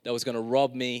that was going to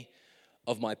rob me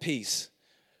of my peace.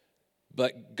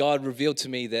 But God revealed to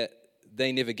me that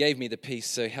they never gave me the peace,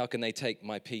 so how can they take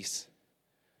my peace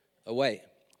away?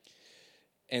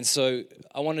 And so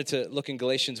I wanted to look in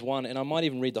Galatians 1, and I might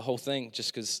even read the whole thing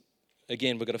just because,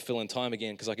 again, we've got to fill in time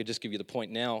again because I could just give you the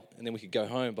point now and then we could go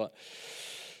home, but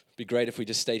it'd be great if we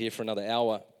just stayed here for another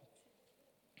hour.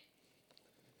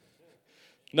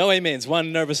 No amens.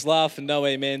 One nervous laugh and no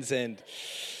amens, and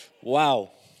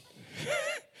wow.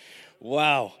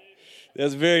 Wow. That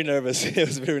was very nervous. It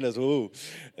was very nervous. Ooh,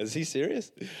 is he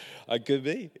serious? I could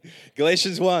be.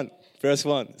 Galatians 1, verse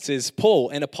 1 says,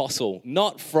 Paul, an apostle,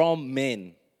 not from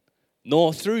men,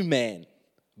 nor through man,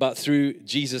 but through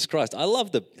Jesus Christ. I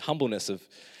love the humbleness of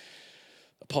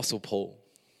Apostle Paul.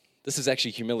 This is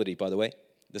actually humility, by the way.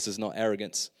 This is not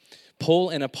arrogance. Paul,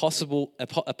 an apostle, an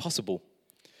apostle,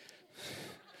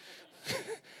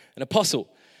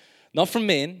 not from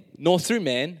men, nor through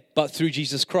man, but through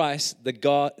Jesus Christ, the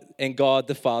God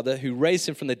the Father, who raised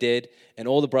him from the dead, and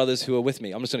all the brothers who are with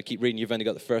me. I'm just going to keep reading. You've only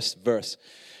got the first verse.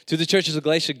 To the churches of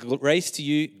Galatia, grace to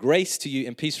you,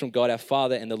 and peace from God our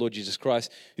Father and the Lord Jesus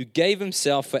Christ, who gave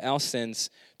himself for our sins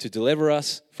to deliver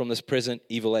us from this present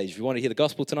evil age. If you want to hear the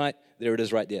gospel tonight, there it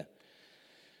is right there.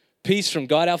 Peace from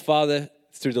God our Father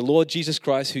through the Lord Jesus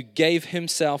Christ, who gave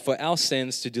himself for our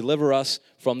sins to deliver us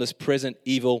from this present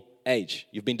evil age.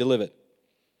 You've been delivered.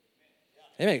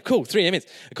 Amen. Cool. 3 amens.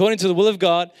 According to the will of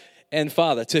God and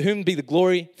Father, to whom be the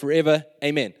glory forever.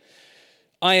 Amen.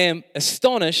 I am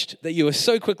astonished that you are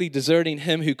so quickly deserting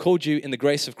him who called you in the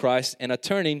grace of Christ and are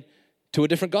turning to a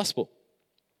different gospel.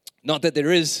 Not that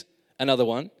there is another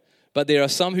one, but there are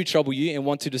some who trouble you and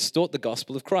want to distort the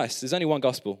gospel of Christ. There's only one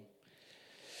gospel.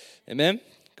 Amen?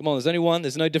 Come on, there's only one.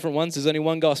 There's no different ones. There's only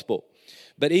one gospel.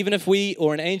 But even if we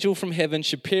or an angel from heaven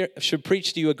should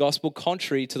preach to you a gospel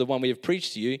contrary to the one we have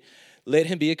preached to you, let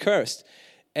him be accursed.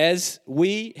 As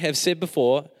we have said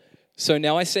before, so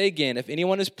now I say again, if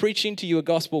anyone is preaching to you a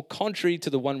gospel contrary to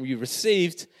the one you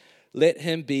received, let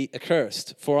him be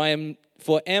accursed. For am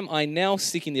I now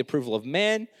seeking the approval of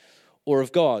man or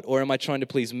of God? Or am I trying to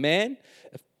please man?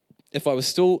 If I was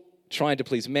still trying to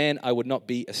please man, I would not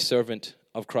be a servant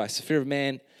of Christ. The fear of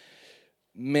man,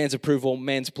 man's approval,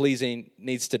 man's pleasing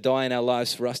needs to die in our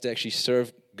lives for us to actually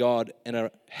serve God in a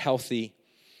healthy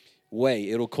way.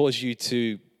 It'll cause you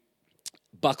to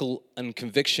buckle in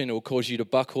conviction. It will cause you to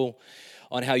buckle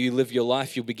on how you live your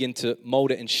life. You'll begin to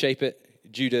mold it and shape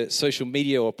it due to social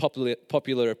media or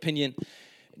popular opinion.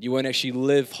 You won't actually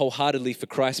live wholeheartedly for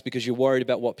Christ because you're worried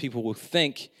about what people will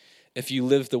think if you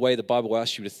live the way the Bible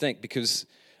asks you to think. Because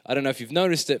I don't know if you've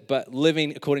noticed it, but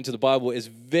living according to the Bible is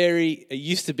it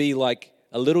used to be like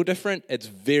a little different. It's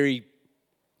very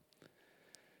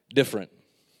different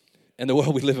in the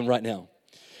world we live in right now.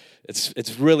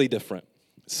 It's really different.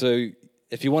 So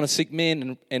if you want to seek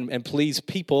men and please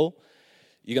people,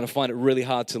 you're going to find it really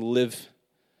hard to live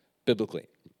biblically.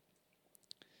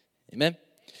 Amen?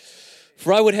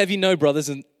 For I would have you know,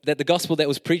 brothers, that the gospel that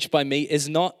was preached by me is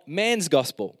not man's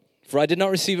gospel. For I did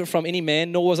not receive it from any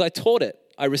man, nor was I taught it.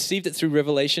 I received it through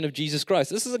revelation of Jesus Christ.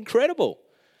 This is incredible.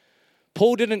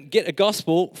 Paul didn't get a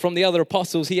gospel from the other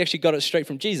apostles. He actually got it straight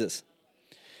from Jesus.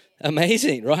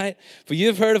 Amazing, right? For you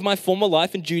have heard of my former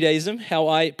life in Judaism, how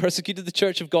I persecuted the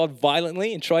church of God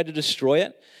violently and tried to destroy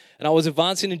it. And I was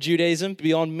advancing in Judaism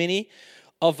beyond many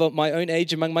of my own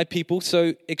age among my people.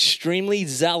 So extremely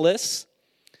zealous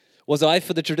was I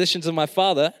for the traditions of my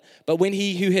father. But when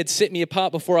he who had set me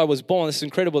apart before I was born, it's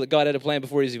incredible that God had a plan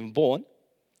before he was even born.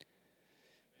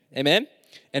 Amen?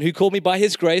 And who called me by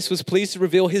his grace was pleased to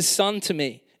reveal his son to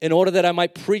me, in order that I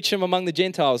might preach him among the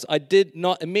Gentiles. I did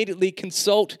not immediately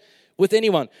consult with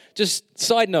anyone. Just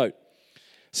side note,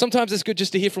 sometimes it's good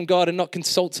just to hear from God and not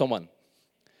consult someone.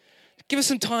 Give us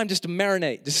some time just to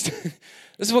marinate. This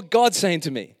is what God's saying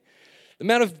to me. The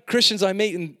amount of Christians I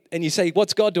meet and you say,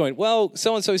 what's God doing? Well,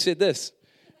 so-and-so said this,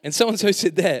 and so-and-so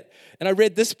said that. And I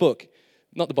read this book,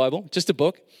 not the Bible, just a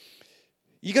book.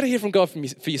 You got to hear from God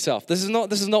for yourself. This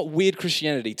is not weird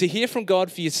Christianity. To hear from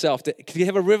God for yourself, to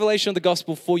have a revelation of the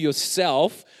gospel for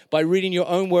yourself by reading your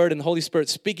own word and the Holy Spirit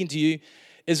speaking to you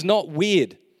is not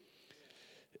weird.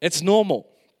 It's normal.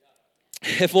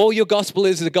 If all your gospel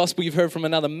is the gospel you've heard from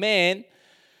another man,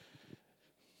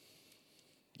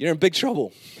 you're in big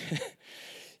trouble.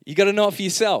 You got to know it for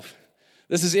yourself.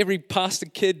 This is every pastor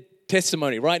kid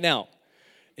testimony right now.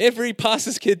 Every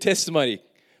pastor's kid testimony.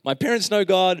 My parents know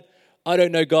God. I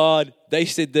don't know God. They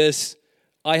said this.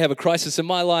 I have a crisis in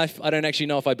my life. I don't actually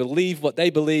know if I believe what they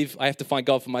believe. I have to find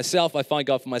God for myself. I find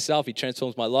God for myself. He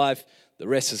transforms my life. The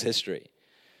rest is history.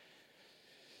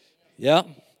 Yeah?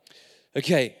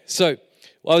 Okay, so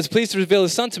Well, I was pleased to reveal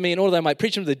his Son to me in order that I might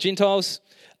preach him to the Gentiles.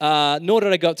 Nor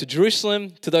did I go up to Jerusalem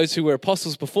to those who were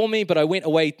apostles before me, but I went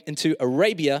away into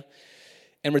Arabia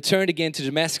and returned again to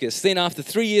Damascus. Then after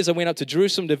 3 years, I went up to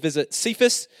Jerusalem to visit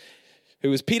Cephas,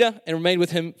 who was Peter, and remained with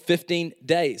him 15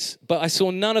 days. But I saw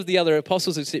none of the other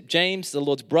apostles except James, the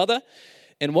Lord's brother.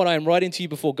 And what I am writing to you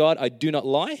before God, I do not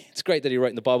lie. It's great that he wrote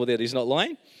in the Bible there that he's not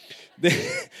lying.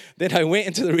 Then I went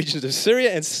into the regions of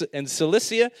Syria and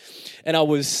Cilicia, and I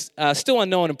was still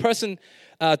unknown in person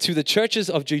to the churches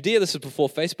of Judea. This was before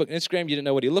Facebook and Instagram. You didn't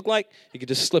know what he looked like. You could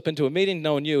just slip into a meeting.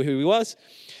 No one knew who he was.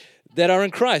 That are in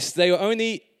Christ. They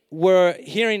were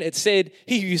hearing it said,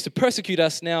 he who used to persecute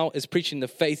us now is preaching the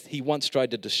faith he once tried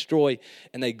to destroy,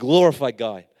 and they glorify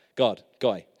God,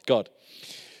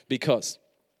 because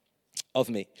of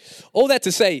me. All that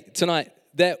to say tonight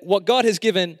that what God has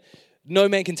given, no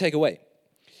man can take away.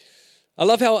 I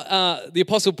love how the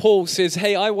Apostle Paul says,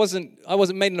 hey, I wasn't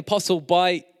made an apostle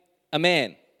by a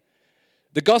man.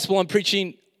 The gospel I'm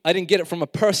preaching, I didn't get it from a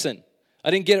person.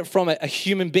 I didn't get it from a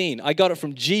human being. I got it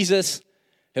from Jesus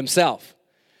himself.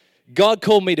 God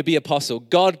called me to be apostle.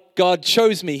 God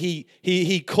chose me.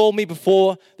 He called me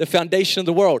before the foundation of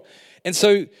the world. And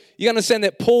so you understand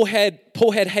that Paul had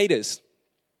haters.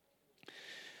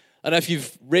 I don't know if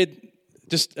you've read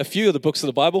just a few of the books of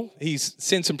the Bible. He's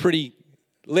sent some pretty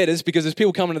letters because there's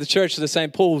people coming to the church that are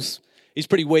saying he's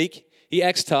pretty weak. He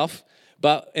acts tough,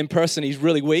 but in person he's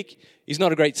really weak. He's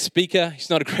not a great speaker. He's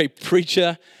not a great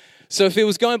preacher. So if it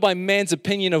was going by man's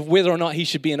opinion of whether or not he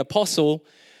should be an apostle,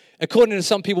 according to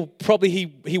some people, probably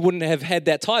he wouldn't have had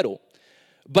that title.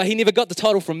 But he never got the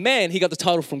title from man, he got the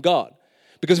title from God.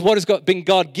 Because what has been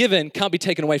God-given can't be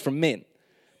taken away from men,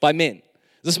 by men.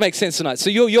 Does this make sense tonight? So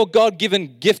your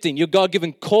God-given gifting, your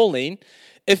God-given calling,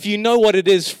 if you know what it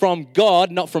is from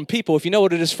God, not from people, if you know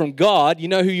what it is from God, you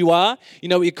know who you are, you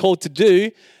know what you're called to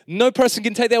do, no person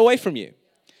can take that away from you.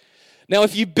 Now,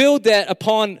 if you build that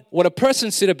upon what a person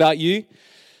said about you,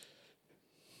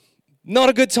 not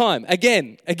a good time.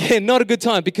 Again, not a good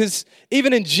time, because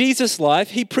even in Jesus'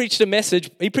 life, he preached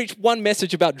one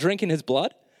message about drinking his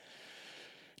blood.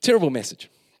 Terrible message.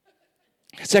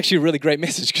 It's actually a really great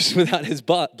message because without his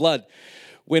blood,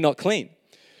 we're not clean.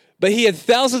 But he had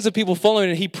thousands of people following,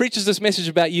 and he preaches this message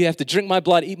about you have to drink my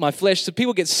blood, eat my flesh. So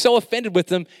people get so offended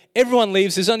with him, everyone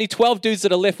leaves. There's only 12 dudes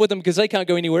that are left with him because they can't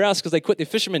go anywhere else because they quit their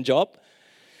fisherman job.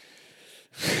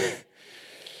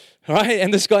 All right,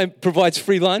 and this guy provides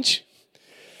free lunch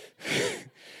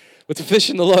with the fish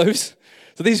and the loaves.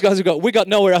 So these guys we got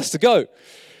nowhere else to go.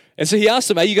 And so he asked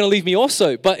them, are you going to leave me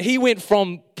also? But he went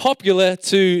from popular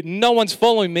to no one's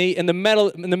following me in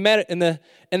the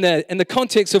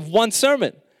context of one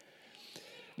sermon.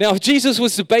 Now, if Jesus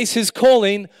was to base his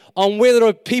calling on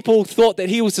whether people thought that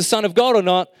he was the Son of God or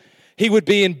not, he would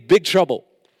be in big trouble.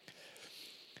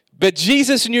 But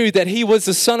Jesus knew that he was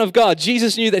the Son of God.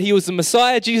 Jesus knew that he was the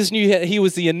Messiah. Jesus knew that he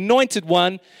was the anointed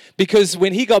one, because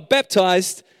when he got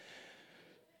baptized,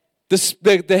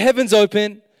 the heavens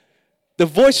opened, the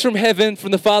voice from heaven,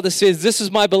 from the Father says, this is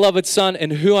my beloved Son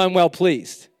in whom I'm well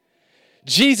pleased.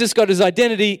 Jesus got his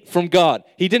identity from God.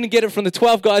 He didn't get it from the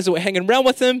 12 guys that were hanging around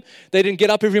with him. They didn't get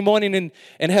up every morning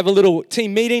and have a little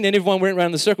team meeting and everyone went around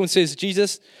in the circle and says,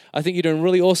 Jesus, I think you're doing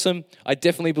really awesome. I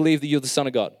definitely believe that you're the Son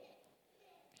of God.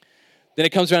 Then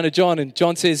it comes around to John, and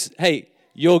John says, hey,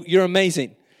 you're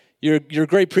amazing. You're a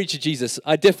great preacher, Jesus.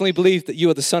 I definitely believe that you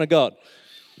are the Son of God.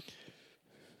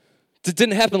 It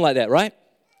didn't happen like that, right?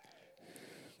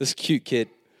 This cute kid.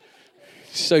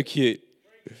 So cute.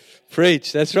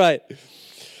 Preach, that's right.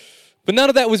 But none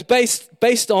of that was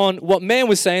based on what man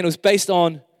was saying. It was based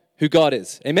on who God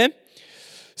is. Amen?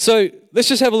 So let's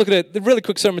just have a look at it. The really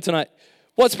quick sermon tonight.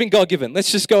 What's been God given?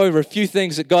 Let's just go over a few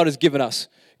things that God has given us.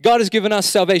 God has given us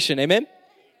salvation. Amen?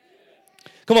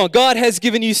 Come on, God has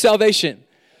given you salvation.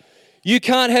 You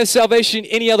can't have salvation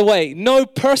any other way. No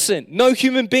person, no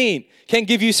human being can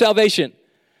give you salvation.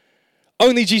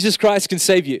 Only Jesus Christ can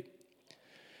save you.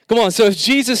 Come on, so if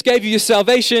Jesus gave you your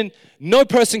salvation, no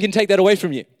person can take that away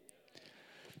from you.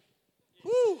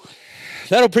 Woo.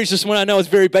 That'll preach this morning. I know it's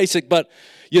very basic, but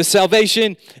your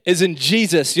salvation is in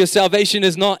Jesus. Your salvation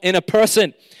is not in a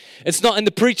person. It's not in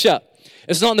the preacher.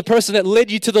 It's not in the person that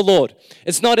led you to the Lord.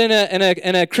 It's not in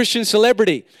a Christian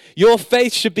celebrity. Your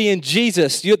faith should be in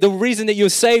Jesus. The reason that you're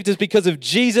saved is because of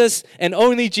Jesus and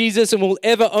only Jesus, and will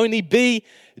ever only be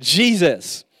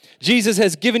Jesus. Jesus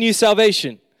has given you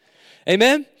salvation.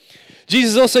 Amen?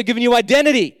 Jesus has also given you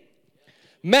identity.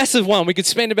 Massive one. We could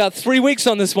spend about 3 weeks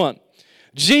on this one.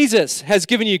 Jesus has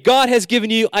given you, God has given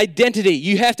you identity.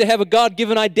 You have to have a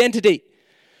God-given identity.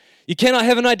 You cannot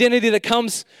have an identity that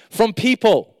comes from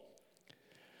people.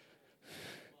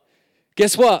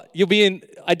 guess what? You'll be in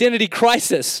identity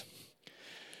crisis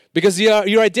because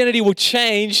your identity will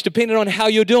change depending on how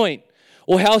you're doing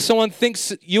or how someone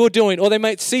thinks you're doing, or they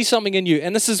might see something in you.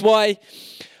 And this is why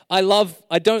I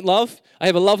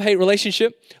have a love-hate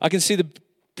relationship. I can see the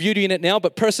beauty in it now,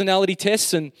 but personality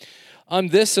tests, and I'm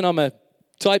this, and I'm a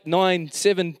type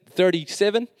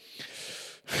 9/7/37.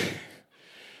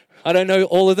 I don't know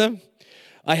all of them.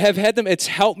 I have had them. It's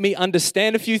helped me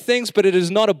understand a few things, but it is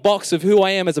not a box of who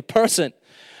I am as a person.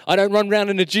 I don't run around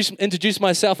and introduce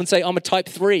myself and say, I'm a type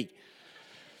 3.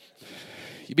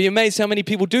 You'd be amazed how many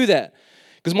people do that.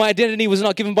 Because my identity was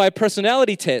not given by a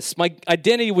personality test. My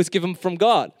identity was given from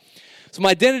God. So my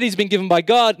identity has been given by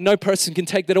God. No person can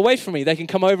take that away from me. They can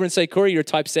come over and say, Corey, you're a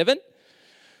type 7.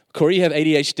 Corey, you have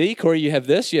ADHD. Corey, you have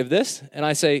this, you have this. And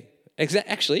I say,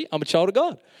 actually, I'm a child of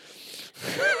God.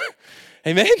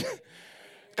 Amen?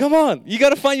 Come on. You got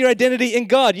to find your identity in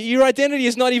God. Your identity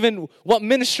is not even what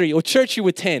ministry or church you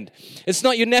attend. It's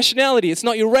not your nationality. It's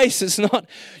not your race. It's not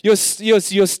your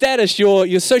status,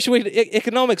 your social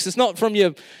economics. It's not from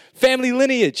your family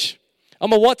lineage.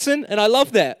 I'm a Watson, and I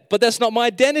love that. But that's not my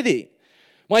identity.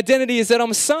 My identity is that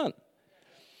I'm a son.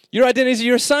 Your identity is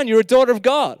you're a son. You're a daughter of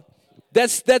God.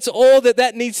 That's all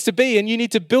that needs to be. And you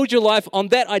need to build your life on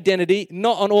that identity,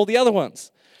 not on all the other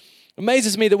ones. It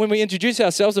amazes me that when we introduce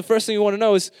ourselves, the first thing we want to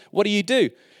know is, what do you do?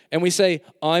 And we say,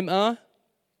 I'm a.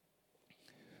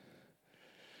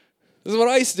 This is what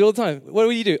I used to do all the time. What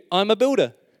do you do? I'm a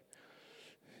builder.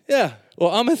 Yeah.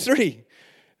 Or I'm a 3.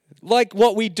 Like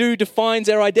what we do defines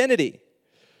our identity.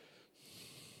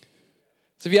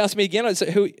 So if you ask me again, I'd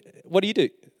say, what do you do?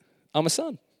 I'm a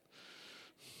son.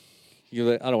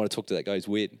 You're like, I don't want to talk to that guy. He's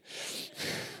weird.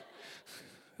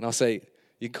 And I'll say,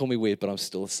 you can call me weird, but I'm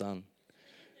still a son.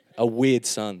 A weird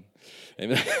son.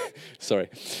 Amen. Sorry.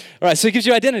 All right, so he gives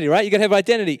you identity, right? You got to have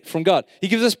identity from God. He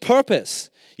gives us purpose.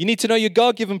 You need to know your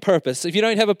God-given purpose. If you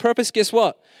don't have a purpose, guess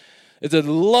what? There's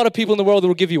a lot of people in the world that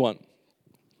will give you one.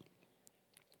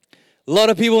 A lot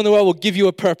of people in the world will give you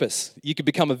a purpose. You could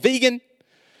become a vegan.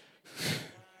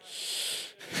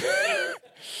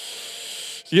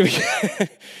 You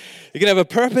can have a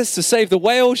purpose to save the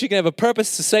whales. You can have a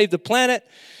purpose to save the planet.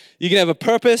 You can have a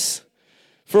purpose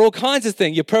for all kinds of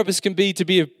things. Your purpose can be to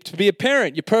be a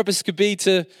parent. Your purpose could be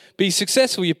to be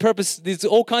successful. Your purpose, there's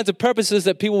all kinds of purposes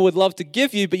that people would love to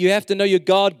give you, but you have to know your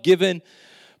God-given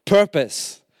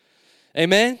purpose.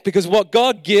 Amen? Because what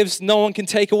God gives, no one can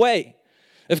take away.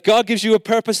 If God gives you a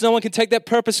purpose, no one can take that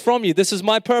purpose from you. This is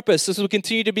my purpose. This will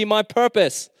continue to be my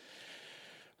purpose.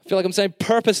 I feel like I'm saying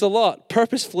purpose a lot.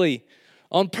 Purposefully.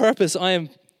 On purpose, I am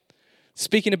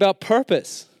speaking about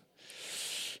purpose.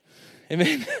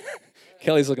 Amen?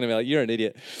 Kelly's looking at me like, you're an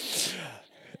idiot.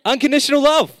 Unconditional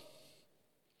love.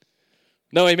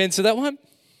 No amen to that one?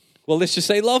 Well, let's just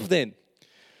say love then.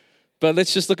 But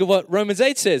let's just look at what Romans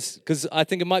 8 says, because I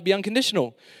think it might be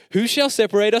unconditional. Who shall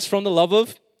separate us from the love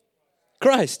of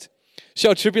Christ?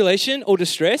 Shall tribulation or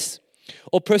distress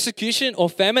or persecution or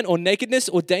famine or nakedness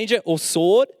or danger or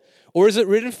sword? Or is it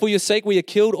written, for your sake we are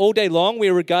killed all day long, we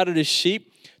are regarded as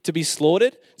sheep to be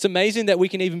slaughtered? It's amazing that we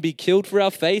can even be killed for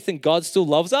our faith and God still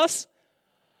loves us.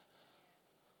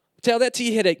 Tell that to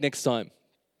your headache next time.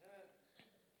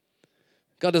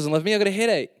 God doesn't love me, I got a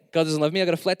headache. God doesn't love me, I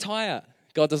got a flat tire.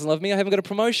 God doesn't love me, I haven't got a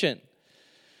promotion.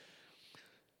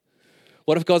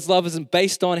 What if God's love isn't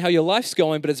based on how your life's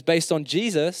going, but it's based on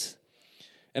Jesus,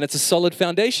 and it's a solid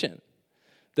foundation?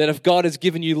 That if God has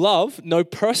given you love, no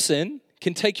person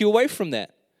can take you away from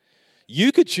that.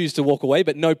 You could choose to walk away,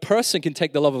 but no person can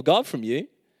take the love of God from you.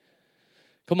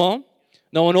 Come on.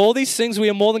 Now, in all these things we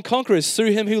are more than conquerors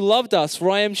through him who loved us. For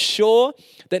I am sure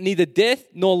that neither death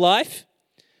nor life,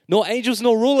 nor angels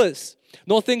nor rulers,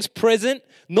 nor things present,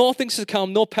 nor things to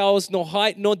come, nor powers, nor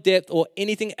height, nor depth, or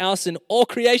anything else in all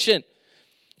creation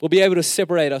will be able to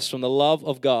separate us from the love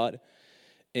of God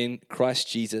in Christ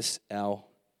Jesus our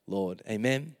Lord.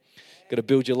 Amen. Got to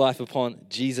build your life upon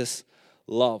Jesus'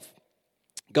 love.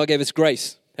 God gave us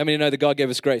grace. How many know that God gave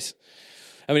us grace?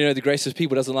 How many know the grace of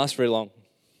people doesn't last very long?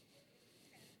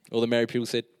 All the married people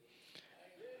said,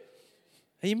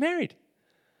 are you married?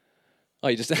 Oh,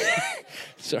 you just,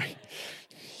 sorry. You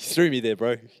threw me there,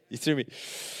 bro. You threw me.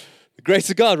 The grace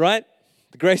of God, right?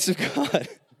 The grace of God.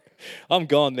 I'm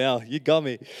gone now. You got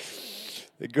me.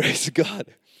 The grace of God.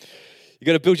 You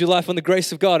got to build your life on the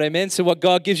grace of God, amen? So what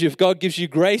God gives you, if God gives you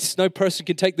grace, no person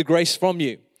can take the grace from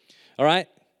you, all right?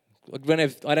 I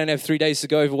don't have 3 days to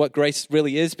go over what grace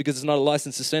really is because it's not a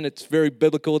license to sin. It's very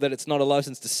biblical that it's not a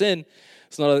license to sin.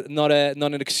 It's not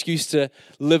an excuse to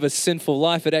live a sinful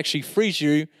life. It actually frees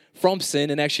you from sin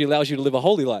and actually allows you to live a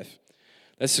holy life.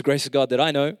 That's the grace of God that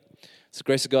I know. It's the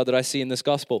grace of God that I see in this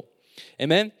gospel.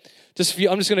 Amen? Just a few,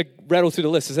 I'm just going to rattle through the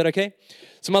list. Is that okay?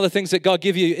 Some other things that God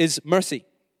give you is mercy.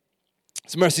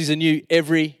 His mercies are new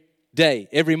every day,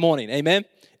 every morning. Amen?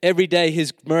 Every day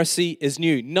His mercy is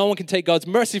new. No one can take God's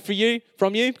mercy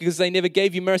from you because they never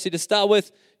gave you mercy to start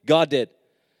with. God did.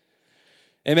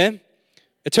 Amen?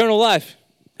 Eternal life.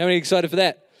 How many are excited for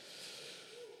that?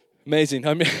 Amazing.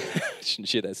 I shouldn't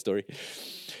share that story.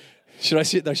 Should I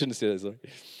share? No, I shouldn't share that story.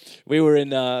 We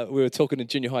were talking in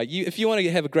junior high. If you want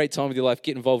to have a great time with your life,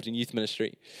 get involved in youth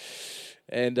ministry.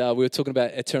 And we were talking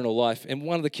about eternal life. And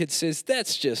one of the kids says,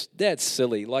 that's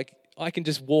silly. Like, I can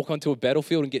just walk onto a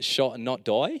battlefield and get shot and not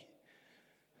die?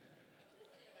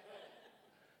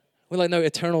 We're like, no,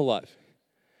 eternal life.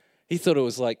 He thought it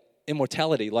was like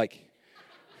immortality, like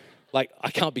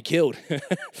I can't be killed.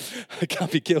 I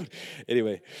can't be killed.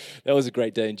 Anyway, that was a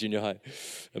great day in junior high.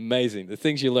 Amazing. The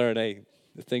things you learn, eh?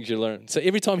 The things you learn. So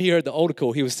every time he heard the altar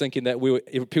call, he was thinking that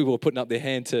people were putting up their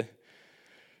hand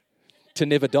to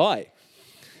never die.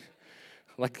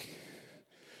 Like,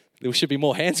 there should be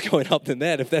more hands going up than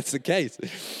that if that's the case.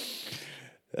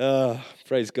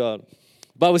 Praise God.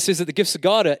 The Bible says that the gifts of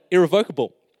God are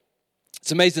irrevocable.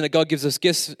 It's amazing that God gives us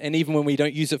gifts, and even when we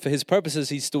don't use it for His purposes,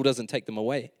 He still doesn't take them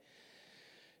away.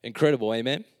 Incredible,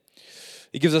 amen?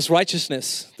 He gives us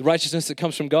righteousness, the righteousness that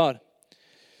comes from God.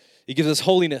 He gives us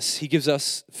holiness. He gives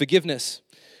us forgiveness.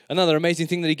 Another amazing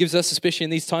thing that He gives us, especially in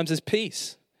these times, is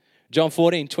peace. John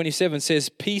 14:27 says,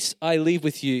 peace I leave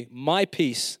with you, my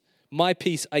peace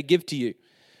I give to you.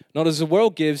 Not as the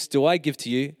world gives, do I give to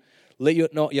you.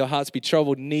 Let not your hearts be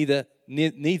troubled, neither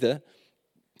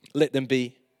let them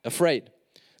be afraid.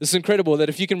 This is incredible that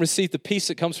if you can receive the peace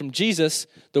that comes from Jesus,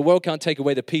 the world can't take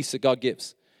away the peace that God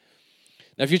gives.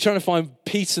 Now, if you're trying to find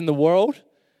peace in the world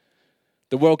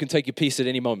can take your peace at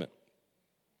any moment.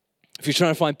 If you're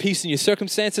trying to find peace in your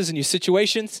circumstances and your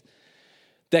situations,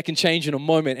 that can change in a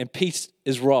moment, and peace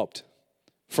is robbed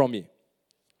from you.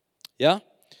 Yeah?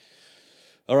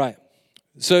 All right.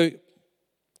 So,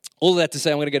 all of that to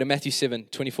say, I'm going to go to Matthew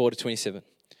 7:24-27.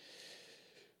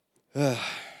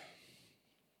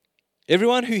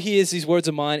 Everyone who hears these words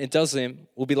of mine and does them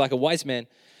will be like a wise man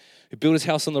who built his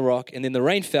house on the rock, and then the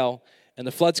rain fell, and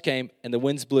the floods came, and the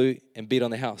winds blew and beat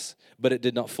on the house. But it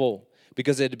did not fall,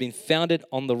 because it had been founded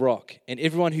on the rock. And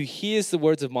everyone who hears the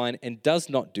words of mine and does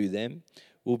not do them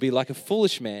will be like a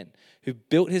foolish man who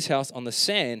built his house on the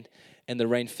sand, and the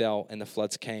rain fell, and the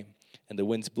floods came, and the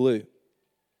winds blew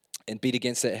and beat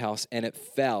against that house, and it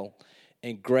fell,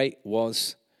 and great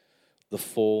was the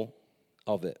fall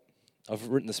of it. I've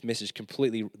written this message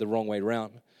completely the wrong way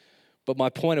around. But my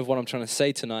point of what I'm trying to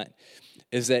say tonight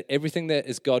is that everything that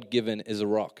is God-given is a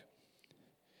rock.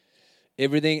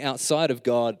 Everything outside of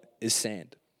God is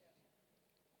sand.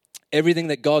 Everything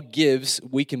that God gives,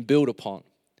 we can build upon.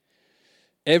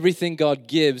 Everything God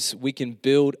gives, we can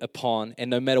build upon, and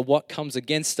no matter what comes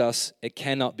against us, it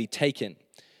cannot be taken.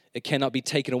 It cannot be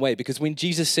taken away. Because when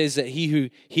Jesus says that he who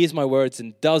hears my words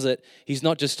and does it, He's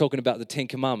not just talking about the 10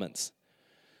 Commandments.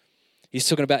 He's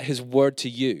talking about His word to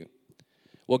you,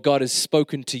 what God has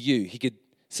spoken to you. He could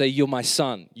say, you're my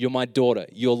son, you're my daughter,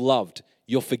 you're loved,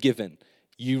 you're forgiven.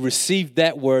 You receive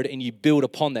that word and you build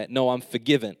upon that. No, I'm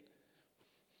forgiven.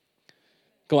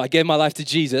 Go, I gave my life to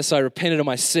Jesus, I repented of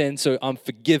my sin, so I'm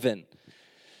forgiven.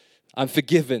 I'm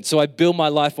forgiven. So I build my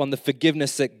life on the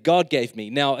forgiveness that God gave me.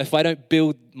 Now, if I don't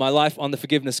build my life on the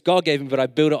forgiveness God gave me, but I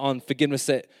build it on forgiveness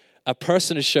that a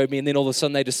person has showed me, and then all of a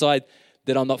sudden they decide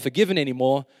that I'm not forgiven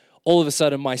anymore, all of a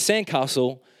sudden my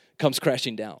sandcastle comes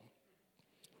crashing down.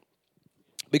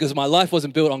 Because my life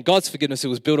wasn't built on God's forgiveness, it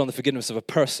was built on the forgiveness of a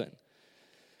person.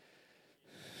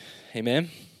 Amen?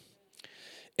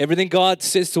 Everything God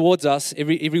says towards us,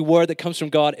 every word that comes from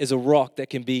God is a rock that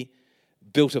can be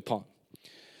built upon.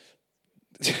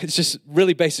 It's just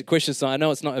really basic questions. So I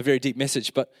know it's not a very deep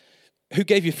message, but who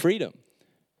gave you freedom?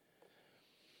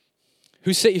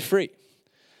 Who set you free?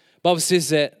 The Bible says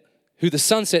that who the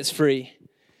Son sets free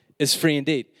is free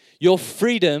indeed. Your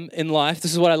freedom in life,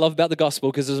 this is what I love about the gospel,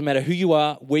 because it doesn't matter who you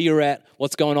are, where you're at,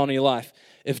 what's going on in your life.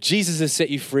 If Jesus has set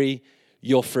you free,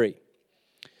 you're free.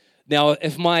 Now,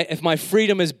 if my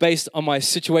freedom is based on my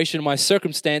situation, my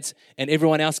circumstance, and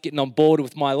everyone else getting on board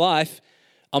with my life,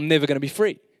 I'm never going to be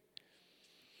free.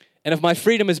 And if my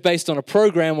freedom is based on a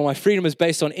program, or my freedom is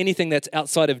based on anything that's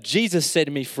outside of Jesus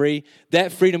setting me free,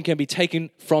 that freedom can be taken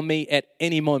from me at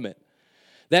any moment.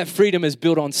 That freedom is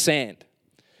built on sand.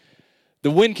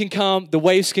 The wind can come, the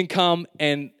waves can come,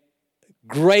 and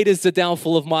great is the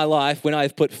downfall of my life when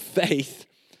I've put faith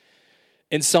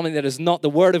in something that is not the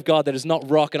word of God, that is not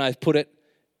rock, and I've put it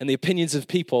in the opinions of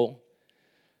people,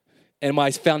 and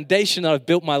my foundation that I've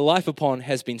built my life upon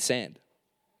has been sand.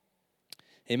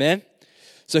 Amen?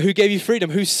 So who gave you freedom?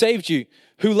 Who saved you?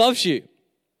 Who loves you?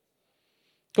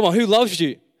 Come on, who loves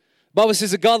you? The Bible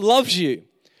says that God loves you.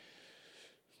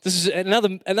 This is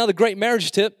another great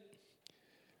marriage tip.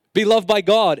 Be loved by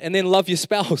God and then love your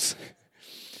spouse.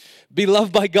 Be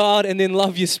loved by God and then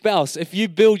love your spouse. If you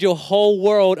build your whole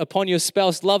world upon your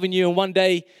spouse loving you and one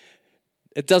day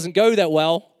it doesn't go that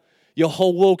well, your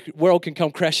whole world can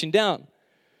come crashing down.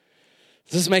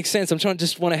 Does this make sense? I'm trying to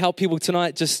just want to help people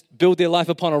tonight just build their life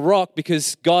upon a rock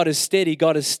because God is steady,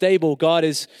 God is stable, God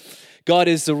is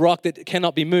the rock that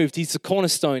cannot be moved. He's the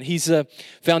cornerstone. He's a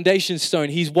foundation stone.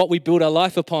 He's what we build our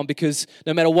life upon because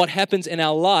no matter what happens in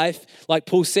our life, like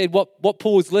Paul said, what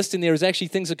Paul was listing there is actually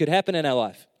things that could happen in our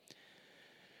life.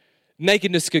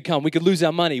 Nakedness could come. We could lose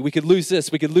our money. We could lose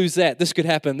this. We could lose that. This could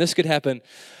happen. This could happen.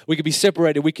 We could be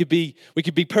separated. We could be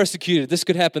persecuted. This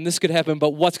could happen. This could happen.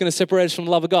 But what's going to separate us from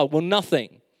the love of God? Well,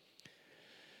 nothing.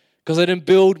 Because I didn't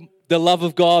build the love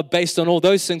of God based on all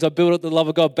those things. I built up the love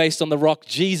of God based on the rock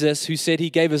Jesus, who said he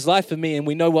gave his life for me. And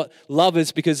we know what love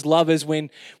is because love is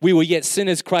when we were yet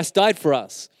sinners, Christ died for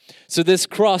us. So this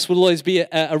cross will always be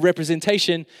a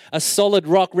representation, a solid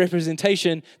rock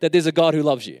representation that there's a God who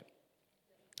loves you.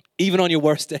 Even on your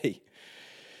worst day.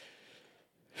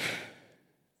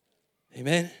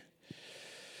 Amen.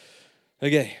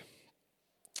 Okay.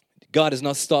 God has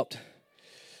not stopped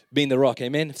being the rock.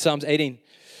 Amen. Psalms 18,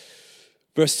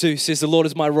 verse 2 says, the Lord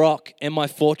is my rock and my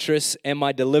fortress and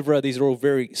my deliverer. These are all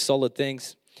very solid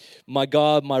things. My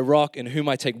God, my rock, in whom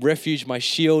I take refuge, my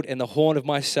shield and the horn of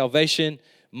my salvation,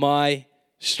 my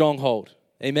stronghold.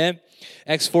 Amen.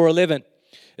 Acts 4:11.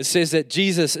 It says that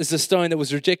Jesus is the stone that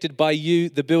was rejected by you,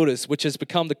 the builders, which has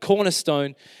become the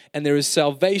cornerstone, and there is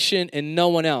salvation in no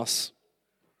one else.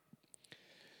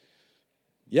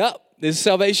 Yep, there's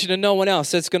salvation in no one else.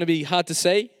 That's going to be hard to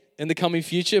say in the coming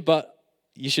future, but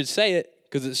you should say it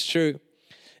because it's true,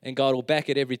 and God will back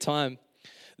it every time.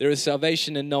 There is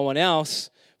salvation in no one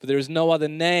else, for there is no other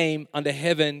name under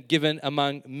heaven given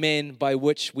among men by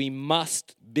which we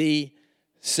must be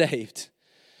saved.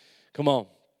 Come on.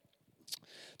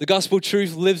 The gospel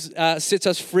truth sets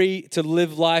us free to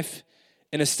live life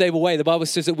in a stable way. The Bible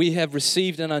says that we have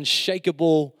received an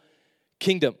unshakable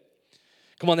kingdom.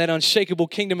 Come on, that unshakable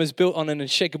kingdom is built on an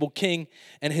unshakable king,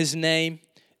 and his name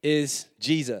is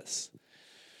Jesus.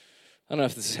 I don't know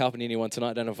if this is helping anyone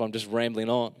tonight. I don't know if I'm just rambling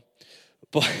on.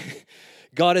 But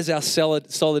God is our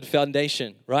solid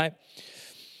foundation, right?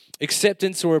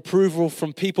 Acceptance or approval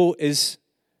from people is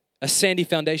a sandy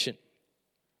foundation.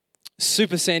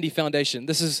 Super sandy foundation.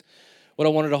 This is what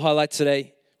I wanted to highlight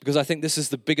today because I think this is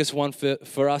the biggest one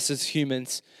for us as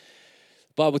humans.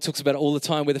 The Bible talks about it all the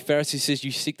time where the Pharisee says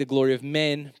you seek the glory of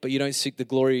men, but you don't seek the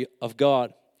glory of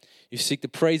God. You seek the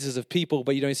praises of people,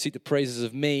 but you don't seek the praises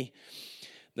of me.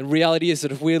 The reality is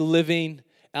that if we're living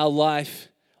our life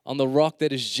on the rock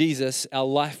that is Jesus, our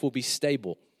life will be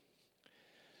stable.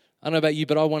 I don't know about you,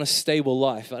 but I want a stable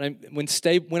life.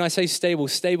 When I say stable,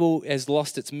 stable has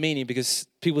lost its meaning because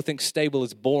people think stable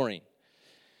is boring.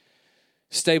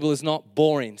 Stable is not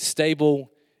boring. Stable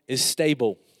is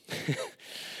stable.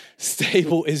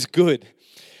 Stable is good.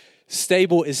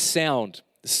 Stable is sound.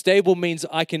 Stable means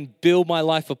I can build my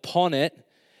life upon it,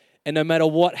 and no matter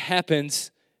what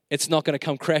happens, it's not going to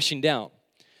come crashing down.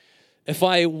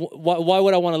 Why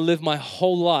would I want to live my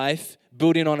whole life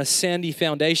building on a sandy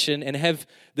foundation and have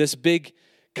this big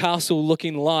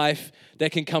castle-looking life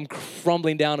that can come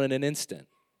crumbling down in an instant?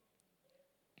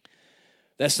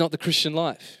 That's not the Christian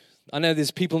life. I know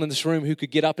there's people in this room who could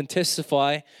get up and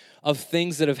testify of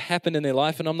things that have happened in their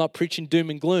life, and I'm not preaching doom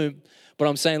and gloom, but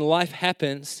I'm saying life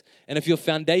happens, and if your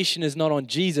foundation is not on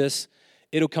Jesus,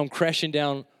 it'll come crashing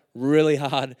down really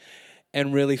hard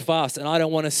and really fast. And I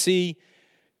don't want to see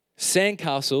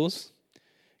sandcastles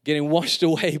getting washed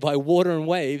away by water and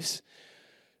waves.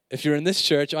 If you're in this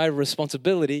church, I have a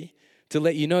responsibility to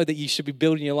let you know that you should be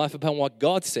building your life upon what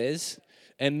God says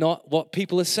and not what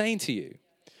people are saying to you.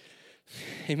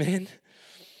 Amen.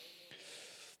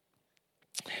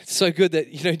 It's so good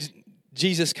that,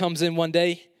 Jesus comes in one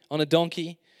day on a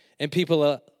donkey and people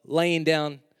are laying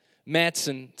down mats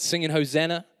and singing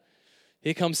Hosanna.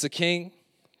 Here comes the King,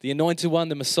 the anointed one,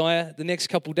 the Messiah. The next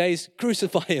couple days,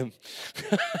 crucify him.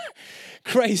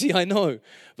 Crazy, I know.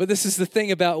 But this is the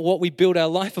thing about what we build our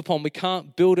life upon. We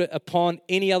can't build it upon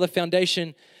any other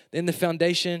foundation than the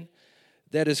foundation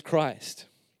that is Christ.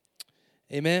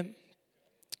 Amen.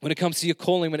 When it comes to your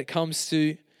calling, when it comes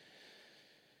to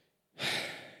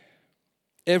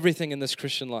everything in this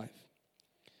Christian life,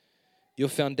 your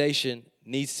foundation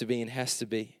needs to be and has to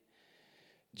be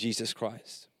Jesus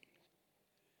Christ.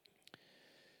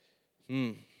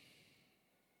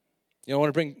 I want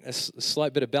to bring a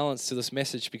slight bit of balance to this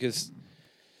message, because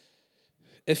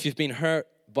if you've been hurt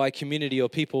by community or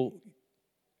people,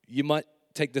 you might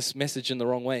take this message in the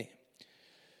wrong way.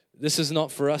 This is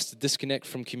not for us to disconnect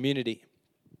from community.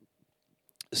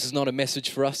 This is not a message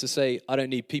for us to say, I don't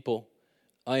need people,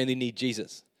 I only need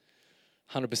Jesus.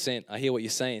 100%, I hear what you're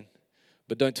saying,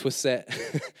 but don't twist that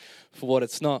for what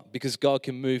it's not, because God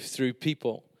can move through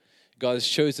people. God has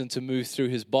chosen to move through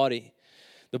his body.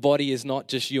 The body is not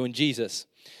just you and Jesus.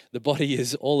 The body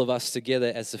is all of us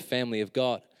together as the family of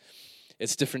God.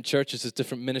 It's different churches, it's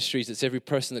different ministries. It's every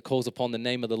person that calls upon the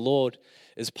name of the Lord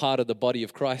is part of the body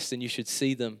of Christ, and you should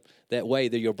see them that way.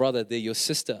 They're your brother, they're your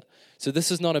sister. So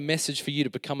this is not a message for you to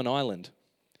become an island.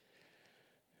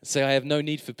 Say, I have no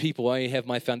need for people. I only have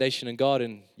my foundation in God,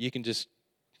 and you can just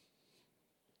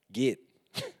get.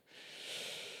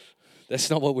 That's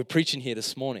not what we're preaching here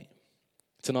this morning,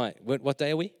 tonight. What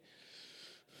day are we?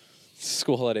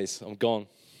 School holidays. I'm gone.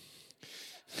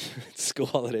 School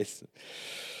holidays.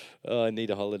 Oh, I need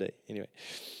a holiday. Anyway,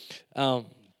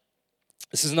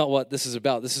 this is not what this is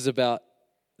about. This is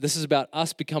about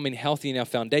us becoming healthy in our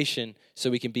foundation so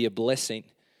we can be a blessing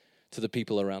to the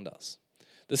people around us.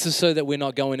 This is so that we're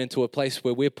not going into a place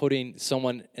where we're putting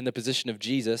someone in the position of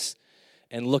Jesus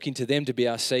and looking to them to be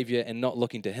our Savior and not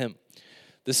looking to Him.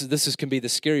 This can be the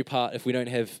scary part if we don't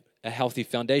have a healthy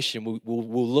foundation.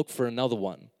 We'll look for another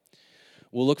one.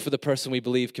 We'll look for the person we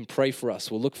believe can pray for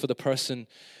us. We'll look for the person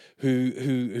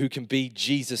who can be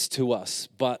Jesus to us.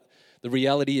 But the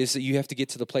reality is that you have to get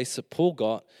to the place that Paul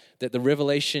got, that the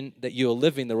revelation that you are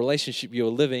living, the relationship you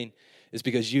are living, is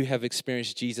because you have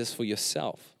experienced Jesus for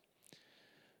yourself.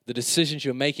 The decisions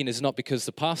you're making is not because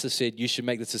the pastor said you should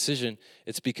make this decision.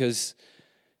 It's because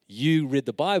you read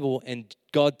the Bible and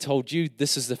God told you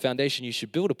this is the foundation you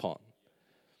should build upon.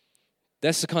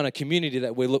 That's the kind of community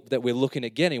that we're looking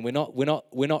at getting. We're not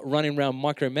running around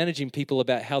micromanaging people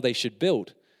about how they should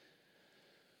build.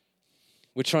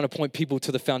 We're trying to point people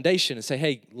to the foundation and say,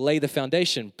 hey, lay the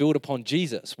foundation, build upon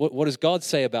Jesus. What does God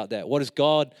say about that? What does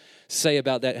God say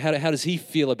about that? How does He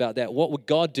feel about that? What would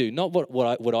God do? Not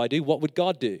what I do, what would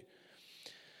God do?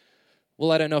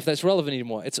 Well, I don't know if that's relevant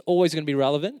anymore. It's always going to be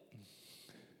relevant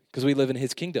because we live in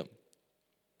His kingdom.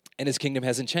 And His kingdom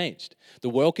hasn't changed. The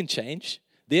world can change.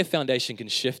 Their foundation can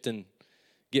shift and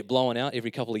get blown out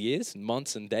every couple of years, and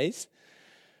months and days.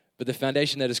 But the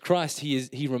foundation that is Christ,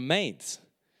 He remains.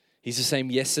 He's the same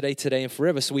yesterday, today, and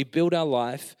forever. So we build our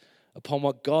life upon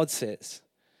what God says.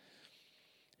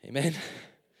 Amen.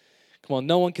 Come on,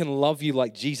 no one can love you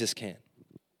like Jesus can.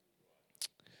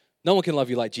 No one can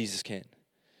love you like Jesus can.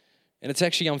 And it's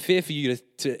actually unfair for you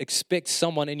to expect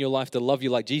someone in your life to love you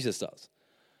like Jesus does.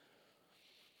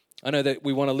 I know that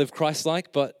we want to live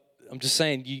Christ-like, but I'm just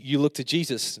saying you look to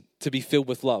Jesus to be filled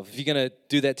with love. If you're going to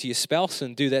do that to your spouse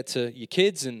and do that to your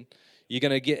kids, and you're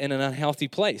going to get in an unhealthy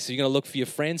place. You're going to look for your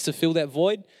friends to fill that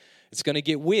void. It's going to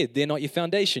get weird. They're not your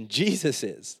foundation. Jesus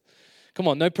is. Come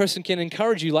on, no person can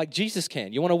encourage you like Jesus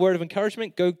can. You want a word of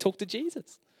encouragement? Go talk to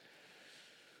Jesus.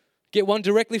 Get one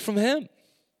directly from Him.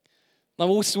 Now,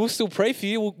 we'll still pray for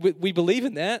you. We believe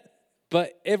in that.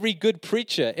 But every good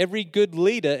preacher, every good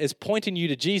leader is pointing you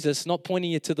to Jesus, not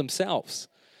pointing you to themselves.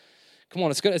 Come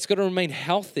on, it's got to remain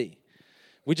healthy.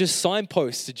 We're just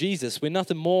signposts to Jesus. We're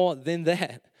nothing more than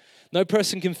that. No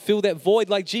person can fill that void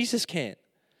like Jesus can.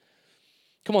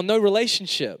 Come on, no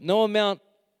relationship, no amount.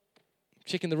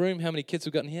 Check in the room, how many kids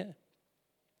we've got in here?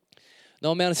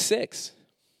 No amount of sex.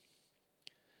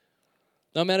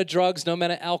 No amount of drugs, no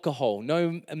amount of alcohol,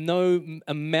 no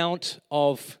amount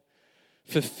of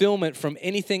fulfillment from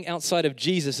anything outside of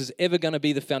Jesus is ever going to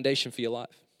be the foundation for your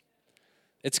life.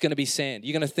 It's going to be sand.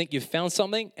 You're going to think you've found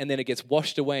something, and then it gets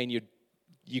washed away, and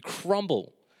you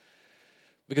crumble.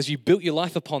 Because you built your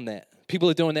life upon that. People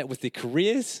are doing that with their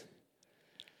careers.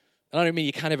 I don't mean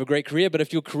you can't have a great career, but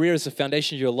if your career is the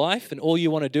foundation of your life and all you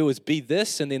want to do is be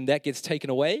this and then that gets taken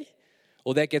away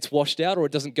or that gets washed out or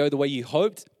it doesn't go the way you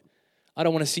hoped, I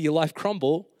don't want to see your life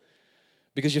crumble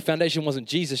because your foundation wasn't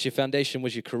Jesus, your foundation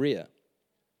was your career.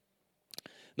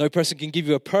 No person can give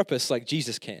you a purpose like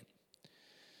Jesus can.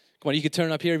 Come on, you could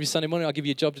turn up here every Sunday morning, I'll give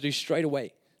you a job to do straight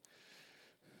away.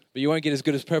 But you won't get as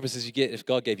good a purpose as you get if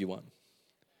God gave you one.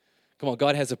 Come on,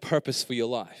 God has a purpose for your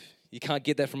life. You can't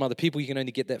get that from other people. You can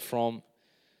only get that from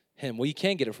Him. Well, you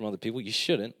can get it from other people. You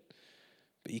shouldn't.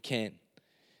 But you can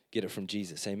get it from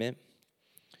Jesus. Amen?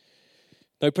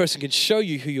 No person can show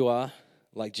you who you are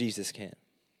like Jesus can.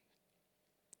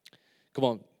 Come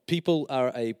on, people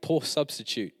are a poor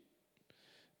substitute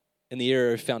in the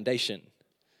area of foundation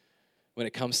when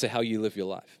it comes to how you live your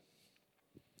life.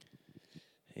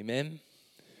 Amen?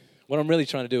 What I'm really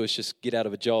trying to do is just get out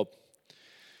of a job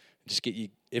Just get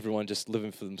everyone just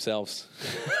living for themselves,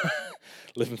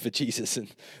 living for Jesus.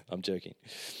 And I'm joking.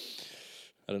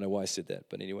 I don't know why I said that,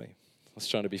 but anyway, I was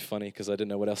trying to be funny because I didn't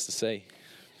know what else to say.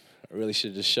 I really should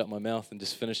have just shut my mouth and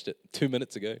just finished it 2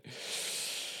 minutes ago.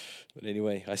 But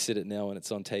anyway, I said it now and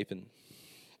it's on tape, and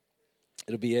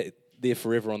it'll be there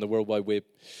forever on the World Wide Web,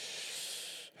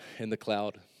 in the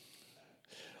cloud.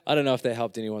 I don't know if that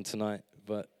helped anyone tonight,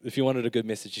 but if you wanted a good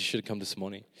message, you should have come this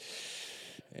morning.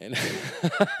 And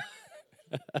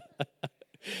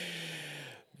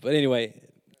but anyway,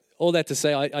 all that to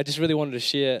say, I just really wanted to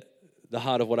share the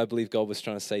heart of what I believe God was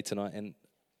trying to say tonight, and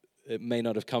it may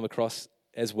not have come across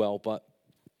as well, but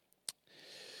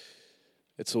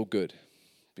it's all good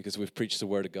because we've preached the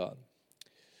Word of God.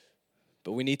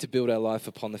 But we need to build our life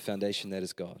upon the foundation that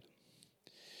is God.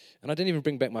 And I didn't even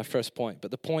bring back my first point,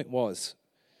 but the point was,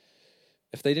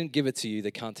 if they didn't give it to you,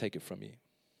 they can't take it from you.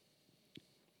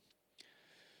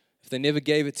 If they never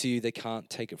gave it to you, they can't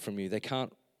take it from you.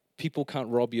 People can't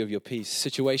rob you of your peace.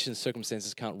 Situations,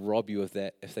 circumstances can't rob you of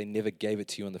that if they never gave it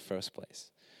to you in the first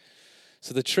place.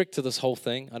 So the trick to this whole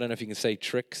thing, I don't know if you can say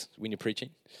tricks when you're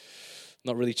preaching.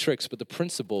 Not really tricks, but the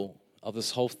principle of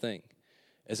this whole thing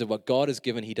is that what God has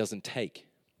given, He doesn't take.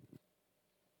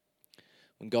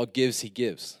 When God gives, He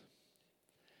gives.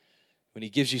 When He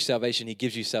gives you salvation, He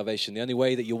gives you salvation. The only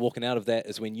way that you're walking out of that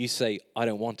is when you say, I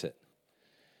don't want it.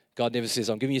 God never says,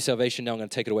 I'm giving you salvation, now I'm going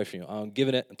to take it away from you. I'm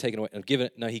giving it, I'm taking it away, I'm giving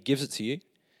it. No, He gives it to you.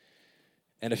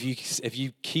 And if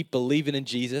you keep believing in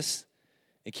Jesus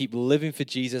and keep living for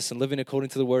Jesus and living according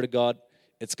to the Word of God,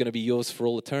 it's going to be yours for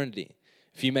all eternity.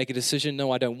 If you make a decision,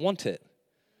 no, I don't want it,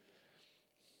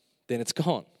 then it's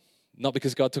gone. Not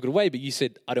because God took it away, but you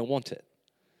said, I don't want it.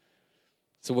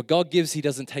 So what God gives, He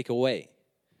doesn't take away.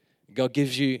 God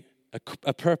gives you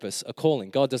a purpose, a calling.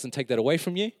 God doesn't take that away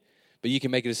from you, but you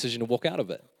can make a decision to walk out of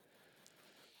it.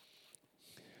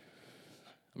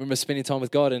 I remember spending time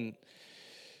with God, and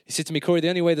He said to me, Corey, the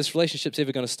only way this relationship's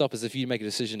ever going to stop is if you make a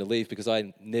decision to leave, because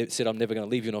I said I'm never going to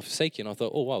leave you nor forsake you. And I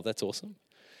thought, oh, wow, that's awesome.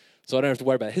 So I don't have to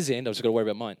worry about His end. I've just got to worry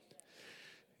about mine.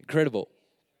 Incredible.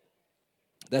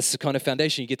 That's the kind of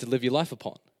foundation you get to live your life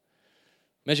upon.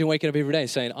 Imagine waking up every day and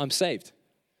saying, I'm saved.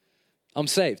 I'm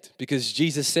saved because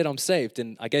Jesus said I'm saved,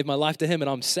 and I gave my life to Him, and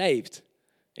I'm saved.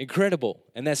 Incredible.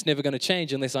 And that's never going to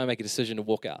change unless I make a decision to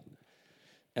walk out.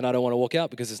 And I don't want to walk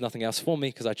out because there's nothing else for me,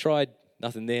 because I tried,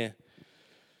 nothing there.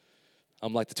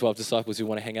 I'm like the 12 disciples who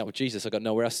want to hang out with Jesus. I've got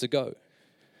nowhere else to go.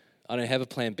 I don't have a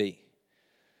plan B.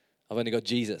 I've only got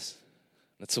Jesus.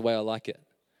 That's the way I like it.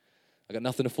 I've got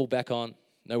nothing to fall back on,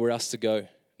 nowhere else to go,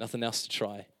 nothing else to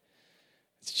try.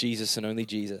 It's Jesus and only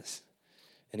Jesus.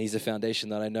 And He's the foundation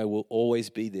that I know will always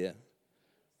be there.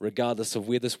 Regardless of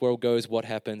where this world goes, what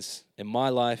happens in my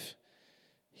life,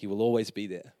 He will always be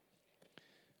there.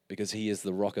 Because He is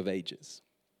the Rock of Ages.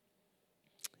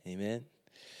 Amen.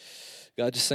 God, just